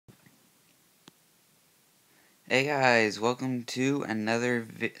Hey guys, welcome to another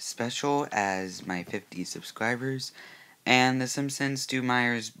special as my 50 subscribers and the Simpsons do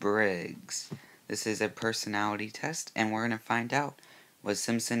Myers-Briggs. This is a personality test and we're going to find out what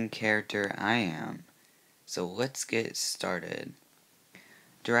Simpson character I am. So let's get started.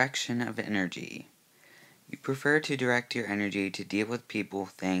 Direction of energy. You prefer to direct your energy to deal with people,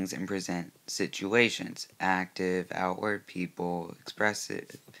 things, and present situations. Active, outward people,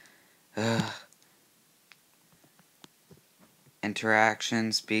 expressive.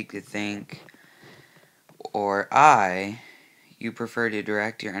 Interaction, speak to think. Or I, you prefer to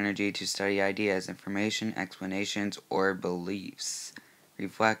direct your energy to study ideas, information, explanations, or beliefs.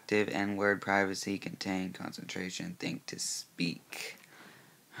 Reflective, inward, privacy, contain, concentration, think to speak.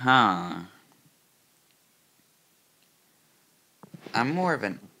 I'm more of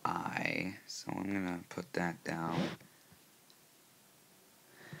an I, so I'm gonna put that down.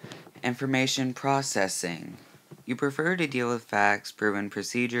 Information processing. You prefer to deal with facts, proven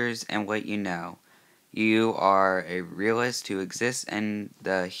procedures, and what you know. You are a realist who exists in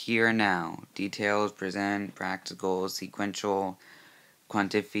the here and now. Details present, practical, sequential,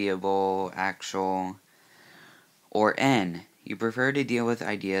 quantifiable, actual. Or N. You prefer to deal with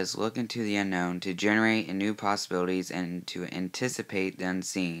ideas, look into the unknown, to generate new possibilities, and to anticipate the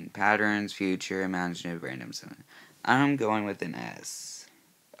unseen. Patterns, future, imaginative, random. I'm going with an S.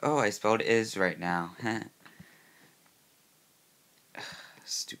 Oh, I spelled is right now.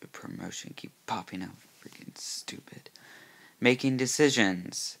 Stupid promotion keep popping up. Freaking stupid. Making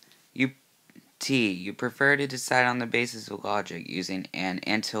decisions. You prefer to decide on the basis of logic using an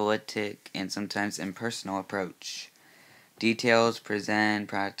analytic and sometimes impersonal approach. Details, present,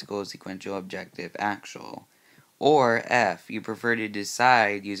 practical, sequential, objective, actual. Or F, you prefer to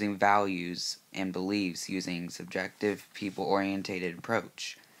decide using values and beliefs using subjective, people-oriented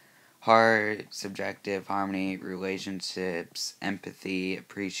approach. Heart, subjective, harmony, relationships, empathy,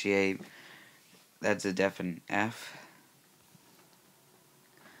 appreciate. That's a definite F.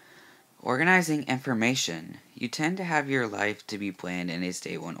 Organizing information. You tend to have your life to be planned in a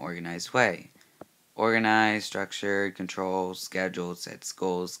stable and organized way. Organized, structured, controlled, scheduled, sets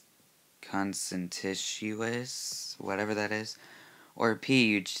goals, conscientious, whatever that is. Or P,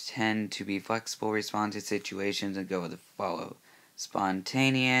 you tend to be flexible, respond to situations, and go with the flow.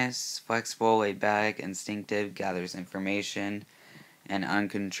 Spontaneous, flexible, laid back, instinctive, gathers information, and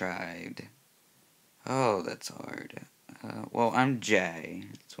uncontrived. Oh, that's hard. Well, I'm J.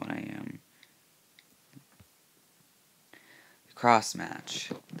 That's what I am. Cross match.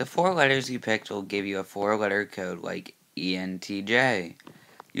 The 4 letters you picked will give you a 4-letter code like ENTJ.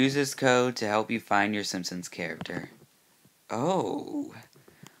 Use this code to help you find your Simpsons character. Oh.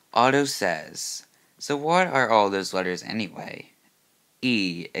 Otto says, so what are all those letters anyway?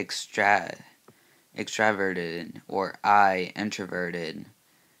 E, extraverted, or I, introverted.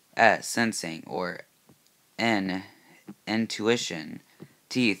 S, sensing, or N, intuition.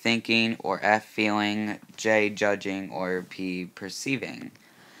 T, thinking, or F, feeling. J, judging, or P, perceiving.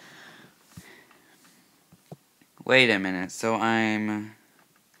 Wait a minute, so I'm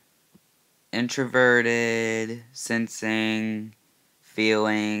introverted, sensing,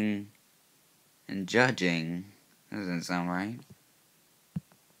 feeling, and judging. That doesn't sound right.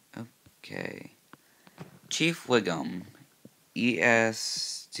 Okay. Chief Wiggum.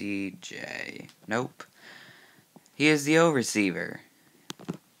 ESTJ. Nope. He is the overseer.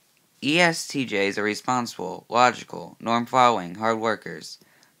 ESTJs are responsible, logical, norm-following, hard workers.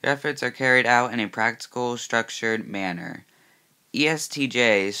 Their efforts are carried out in a practical, structured manner.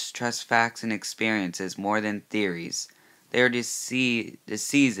 ESTJs trust facts and experiences more than theories. They are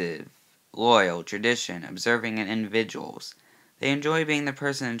decisive, loyal, tradition, observing, and individuals. They enjoy being the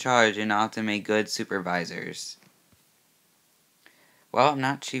person in charge and often make good supervisors. Well, I'm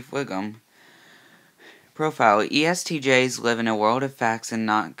not Chief Wiggum. Profile. ESTJs live in a world of facts and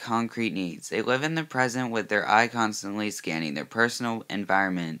not concrete needs. They live in the present with their eye constantly scanning their personal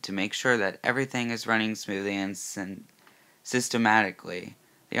environment to make sure that everything is running smoothly and systematically.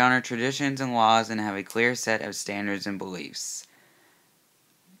 They honor traditions and laws and have a clear set of standards and beliefs.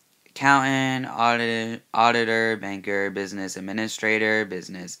 Accountant, auditor, banker, business administrator,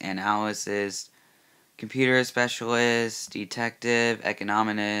 business analyst, computer specialist, detective,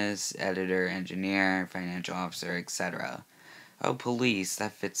 economist, editor, engineer, financial officer, etc. Oh, police.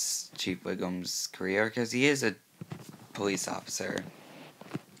 That fits Chief Wiggum's career because he is a police officer.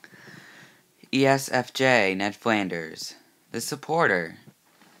 ESFJ, Ned Flanders. The supporter.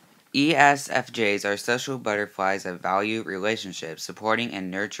 ESFJs are social butterflies that value relationships, supporting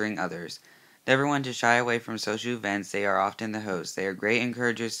and nurturing others. Never one to shy away from social events, they are often the host. They are great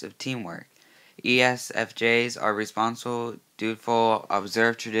encouragers of teamwork. ESFJs are responsible, dutiful,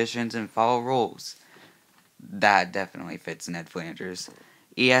 observe traditions, and follow rules. That definitely fits Ned Flanders.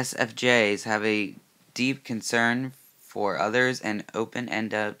 ESFJs have a deep concern for others and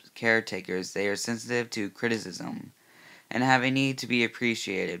open-ended caretakers. They are sensitive to criticism and have a need to be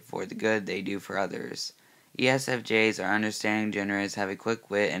appreciated for the good they do for others. ESFJs are understanding, generous, have a quick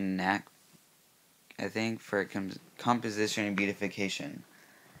wit, and knack, I think, for composition and beautification.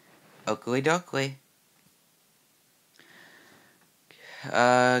 Oakley dokley.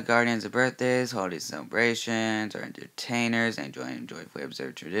 Guardians of birthdays, holiday celebrations, are entertainers, and joyfully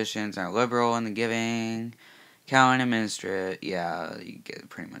observe traditions, are liberal in the giving. Cowan administrator, yeah, you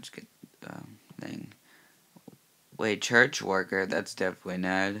pretty much get the thing. Wait, church worker, that's definitely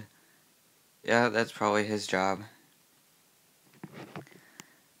Ned. Yeah, that's probably his job.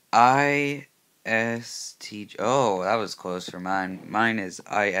 ISTJ, oh, that was close for mine. Mine is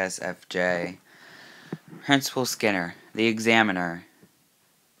ISFJ. Principal Skinner, the examiner.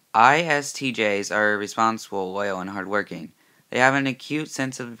 ISTJs are responsible, loyal, and hardworking. They have an acute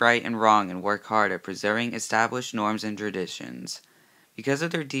sense of right and wrong and work hard at preserving established norms and traditions. Because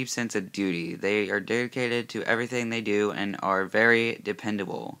of their deep sense of duty, they are dedicated to everything they do and are very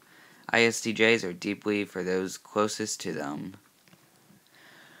dependable. ISTJs are deeply for those closest to them.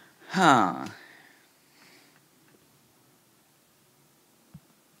 Huh.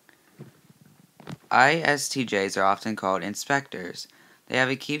 ISTJs are often called inspectors. They have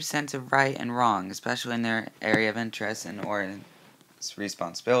a keen sense of right and wrong, especially in their area of interest and or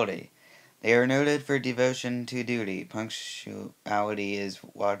responsibility. They are noted for devotion to duty. Punctuality is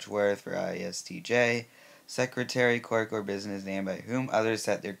watchworth for ISTJ. Secretary, clerk, or business name by whom others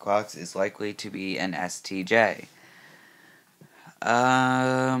set their clocks is likely to be an STJ.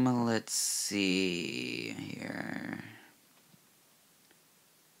 Let's see here.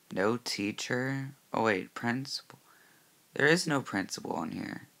 No teacher? Oh wait, principal. There is no principal on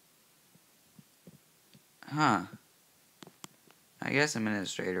here. Huh. I guess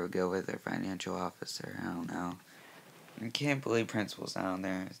administrator would go with their financial officer. I don't know. I can't believe principal's not on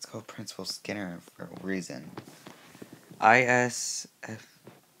there. It's called Principal Skinner for a reason. ISFJ.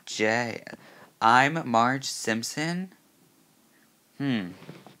 I'm Marge Simpson? The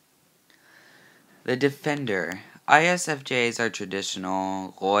Defender. ISFJs are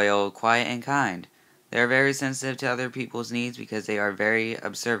traditional, loyal, quiet, and kind. They are very sensitive to other people's needs because they are very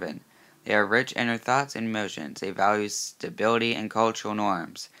observant. They are rich in their thoughts and emotions. They value stability and cultural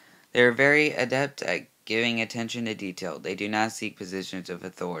norms. They are very adept at giving attention to detail. They do not seek positions of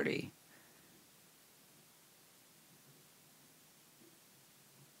authority.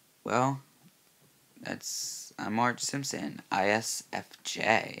 Well, I'm Marge Simpson,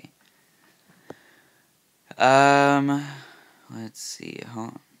 ISFJ. Let's see.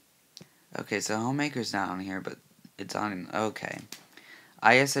 Okay, so Homemaker's not on here, but it's on. Okay.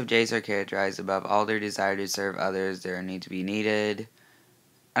 ISFJs are characterized above all their desire to serve others, their need to be needed.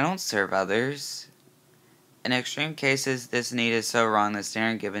 I don't serve others. In extreme cases, this need is so wrong that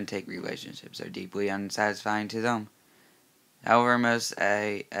standard give and take relationships are deeply unsatisfying to them. However, most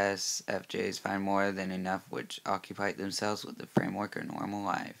ISFJs find more than enough which occupy themselves with the framework of normal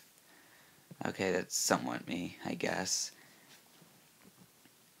life. Okay, that's somewhat me, I guess.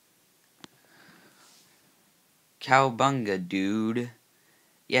 Cowbunga, dude.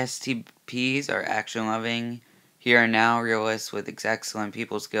 ESTPs are action-loving, here and now realists with excellent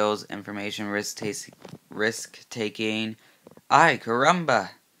people skills, information risk-taking. Ay,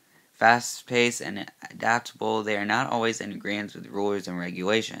 caramba! Fast-paced and adaptable, they are not always in agreement with rules and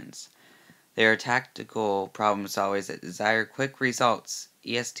regulations. They are tactical problem solvers that desire quick results.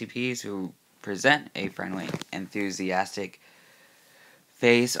 ESTPs who present a friendly, enthusiastic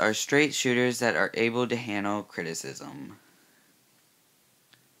face are straight shooters that are able to handle criticism.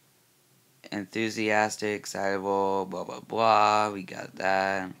 Enthusiastic, excitable, blah blah blah, we got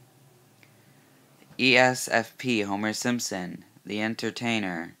that. ESFP, Homer Simpson, the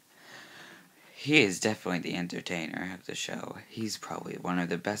entertainer. He is definitely the entertainer of the show. He's probably one of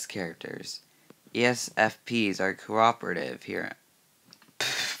the best characters. ESFPs are cooperative here.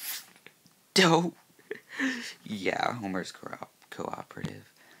 Dope. Yeah, Homer's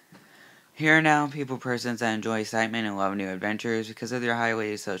cooperative. Here are now people persons that enjoy excitement and love new adventures. Because of their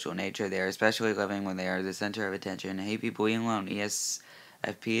highly social nature, they are especially loving when they are the center of attention. Hate people being alone.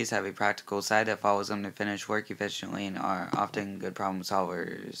 ESFPs have a practical side that follows them to finish work efficiently and are often good problem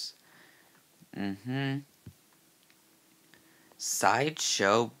solvers.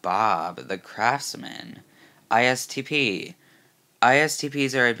 Sideshow Bob, the craftsman. ISTP.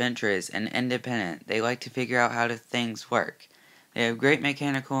 ISTPs are adventurous and independent. They like to figure out how things work. They have great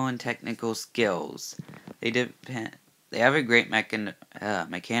mechanical and technical skills. They have a great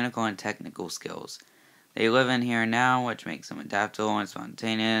mechanical and technical skills. They live in here and now, which makes them adaptable and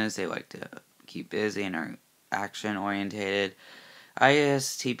spontaneous. They like to keep busy and are action-oriented.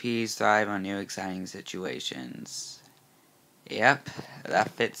 ISTPs thrive on new, exciting situations. Yep,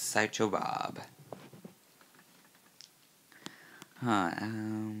 that fits Sideshow Bob. Huh,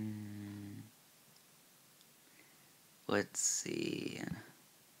 let's see.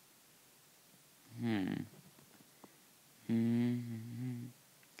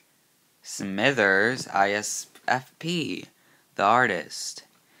 Smithers, ISFP, the artist.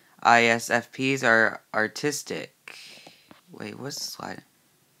 ISFPs are artistic. Wait, what's the slide?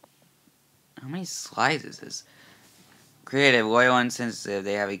 How many slides is this? Creative, loyal, and sensitive.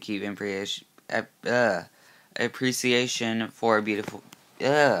 They have a keen appreciation for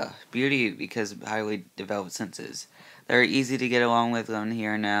beauty because of highly developed senses. They're easy to get along with on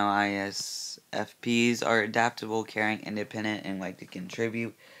here and now. ISFPs are adaptable, caring, independent, and like to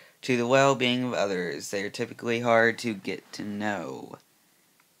contribute to the well-being of others. They are typically hard to get to know.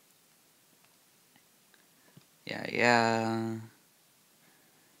 Yeah.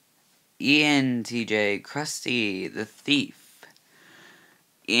 ENTJ, Krusty, the thief.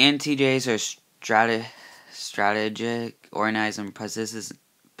 ENTJs are strategic, organized, and possesses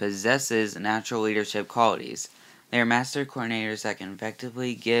natural leadership qualities. They are master coordinators that can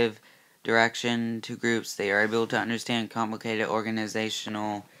effectively give direction to groups. They are able to understand complicated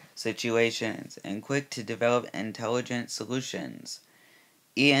organizational situations and quick to develop intelligent solutions.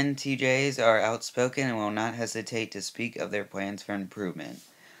 ENTJs are outspoken and will not hesitate to speak of their plans for improvement.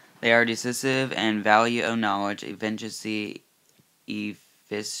 They are decisive and value of knowledge, efficiency,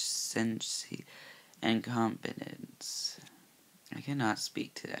 and competence. I cannot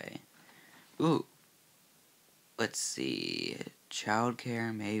speak today. Ooh. Let's see.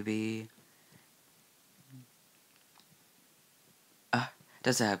 Childcare, maybe.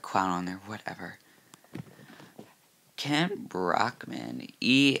 Doesn't have clown on there, whatever. Ken Brockman,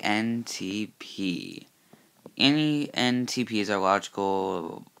 ENTP. Any NTPs are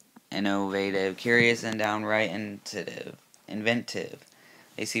logical, innovative, curious, and downright inventive.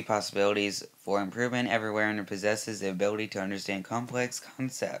 They see possibilities for improvement everywhere and possesses the ability to understand complex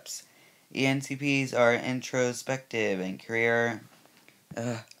concepts. ENTPs are introspective and career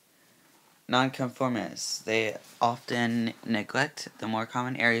nonconformists. They often neglect the more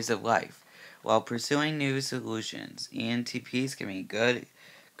common areas of life while pursuing new solutions. ENTPs can be good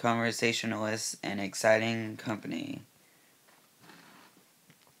conversationalists and exciting company.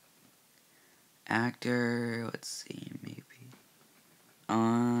 Actor, let's see, maybe.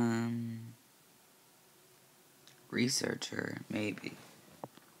 Researcher, maybe.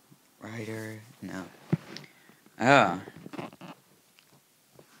 Writer, no.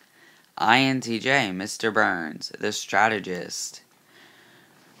 INTJ, Mr. Burns, the strategist.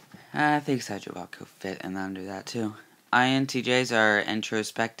 I think Sideshow Bob could fit in under that too. INTJs are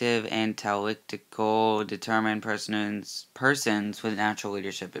introspective, analytical, determined persons with natural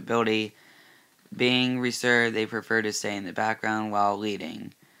leadership ability. Being reserved, they prefer to stay in the background while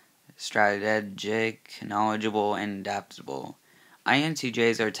leading. Strategic, knowledgeable, and adaptable.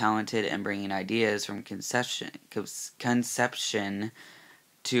 INTJs are talented in bringing ideas from conception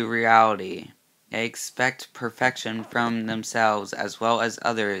to reality. They expect perfection from themselves as well as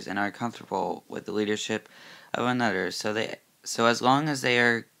others and are comfortable with the leadership of another, so as long as they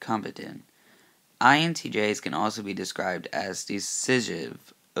are competent. INTJs can also be described as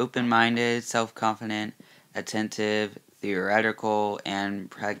decisive, open-minded, self-confident, attentive, theoretical, and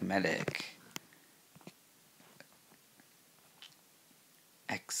pragmatic.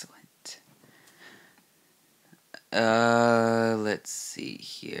 Excellent. Let's see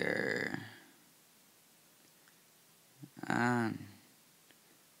here. I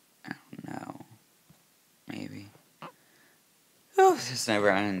don't know. Maybe. Oh, this never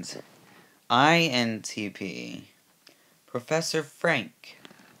ends. INTP. Professor Frank.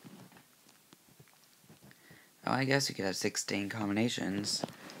 Oh, I guess you could have 16 combinations.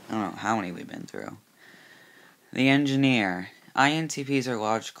 I don't know how many we've been through. The engineer. INTPs are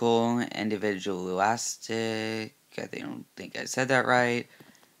logical, individualistic. I don't think I said that right.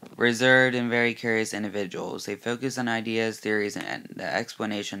 Reserved and very curious individuals. They focus on ideas, theories, and the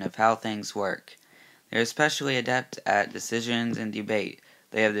explanation of how things work. They're especially adept at decisions and debate.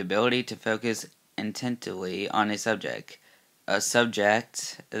 They have the ability to focus intently on a subject.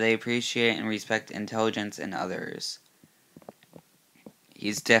 They appreciate and respect intelligence in others.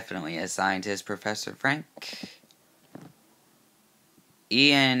 He's definitely a scientist, Professor Frank.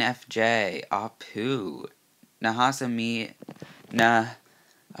 ENFJ, Apu. Na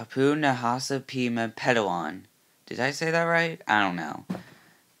Apu Nahasa Pima Pedalon. Did I say that right? I don't know.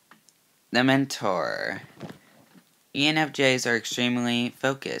 The mentor. ENFJs are extremely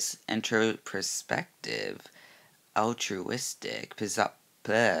focused, introspective, altruistic,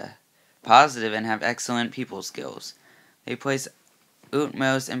 positive, and have excellent people skills. They place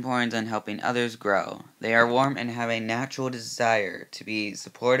utmost importance on helping others grow. They are warm and have a natural desire to be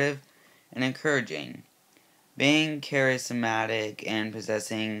supportive and encouraging. Being charismatic and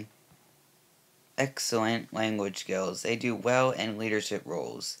possessing excellent language skills, they do well in leadership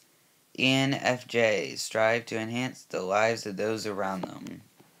roles. ENFJs strive to enhance the lives of those around them.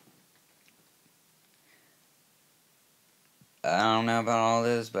 I don't know about all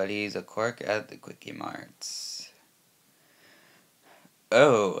this, but he's a clerk at the Quickie Marts.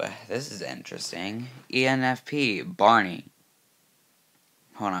 Oh, this is interesting. ENFP, Barney.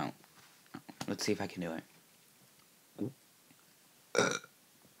 Hold on. Let's see if I can do it.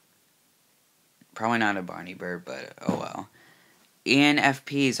 Probably not a Barney bird, but oh well.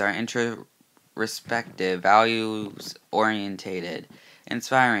 ENFPs are introspective, values-orientated,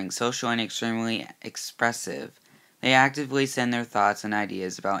 inspiring, social, and extremely expressive. They actively send their thoughts and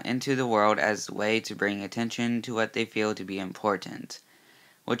ideas about into the world as a way to bring attention to what they feel to be important,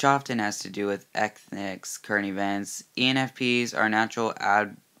 which often has to do with ethics, current events. ENFPs are natural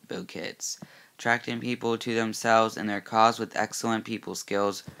advocates, attracting people to themselves and their cause with excellent people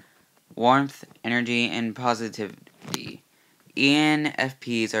skills, warmth, energy, and positivity.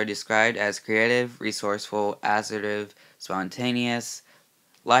 ENFPs are described as creative, resourceful, assertive, spontaneous,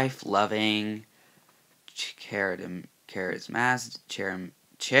 life-loving, charismatic,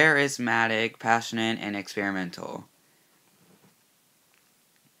 passionate, and experimental.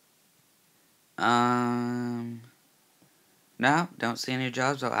 No, don't see any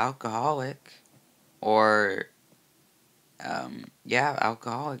jobs of alcoholic. Or,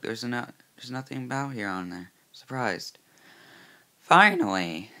 alcoholic. There's nothing about here on there. Surprised.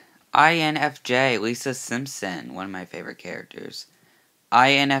 Finally, INFJ, Lisa Simpson, one of my favorite characters.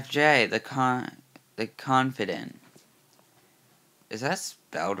 INFJ, the confident. Is that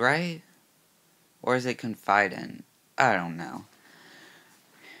spelled right? Or is it confident? I don't know.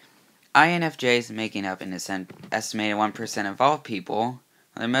 INFJs making up an estimated 1% of all people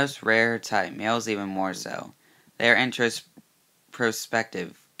are the most rare type, males even more so. They are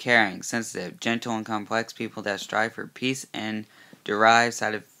introspective, caring, sensitive, gentle, and complex people that strive for peace and derive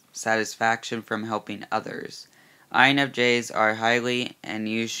satisfaction from helping others. INFJs are highly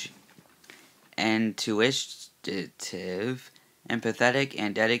intuitive, empathetic,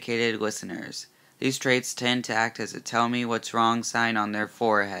 and dedicated listeners. These traits tend to act as a tell me what's wrong sign on their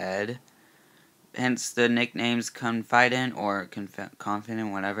forehead, hence the nicknames confident or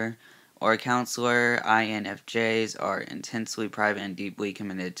confident, whatever, or counselor. INFJs are intensely private and deeply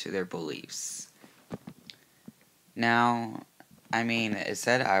committed to their beliefs. Now, I mean, it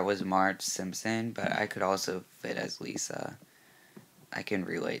said I was Marge Simpson, but I could also fit as Lisa. I can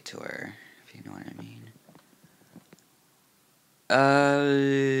relate to her, if you know what I mean.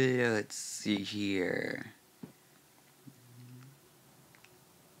 Let's see here.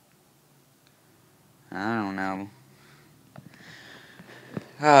 I don't know.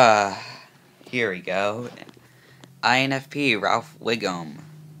 Here we go. INFP, Ralph Wiggum.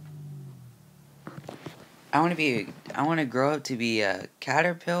 I want to grow up to be a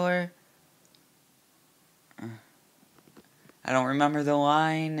caterpillar. I don't remember the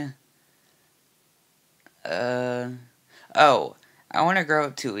line. I want to grow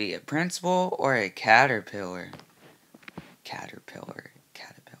up to be a principal or a caterpillar. Caterpillar.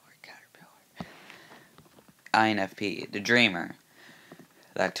 INFP, the dreamer.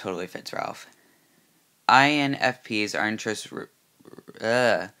 That totally fits Ralph. INFPs are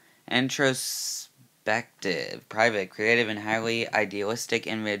introspective, private, creative, and highly idealistic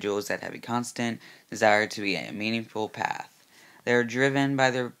individuals that have a constant desire to be a meaningful path. They are driven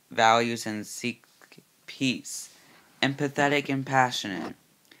by their values and seek peace, empathetic and passionate.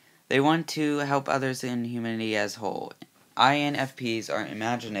 They want to help others and humanity as a whole. INFPs are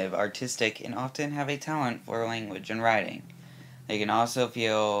imaginative, artistic, and often have a talent for language and writing. They can also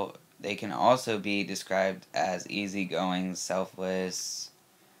be described as easygoing, selfless,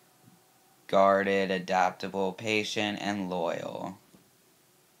 guarded, adaptable, patient, and loyal.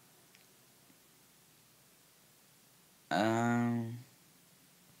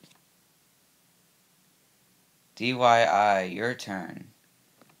 DYI, your turn.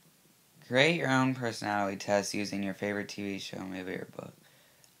 Create your own personality test using your favorite TV show, movie, or book.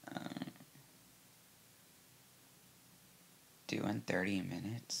 Do in 30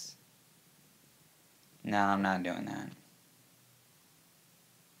 minutes? No, I'm not doing that.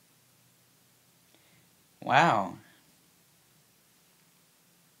 Wow.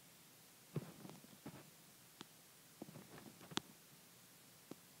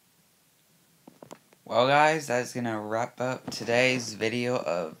 Well, guys, that's gonna wrap up today's video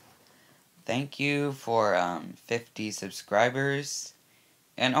of thank you for 50 subscribers.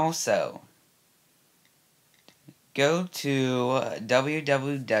 And also, go to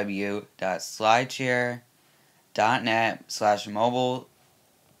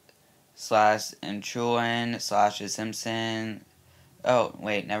www.slideshare.net/mobile/Intrulin/The Simpsons. Oh,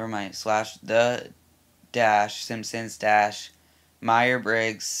 wait, never mind.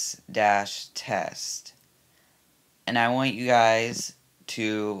 /the-Simpsons-Myers-Briggs-test. And I want you guys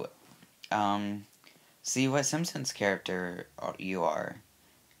to see what Simpsons character you are.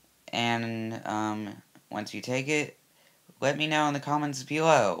 And once you take it, let me know in the comments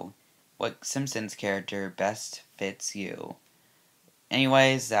below what Simpsons character best fits you.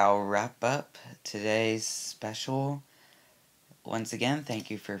 Anyways, that'll wrap up today's special. Once again, thank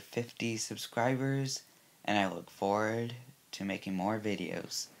you for 50 subscribers, and I look forward to making more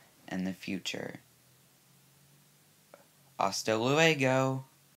videos in the future. Hasta luego!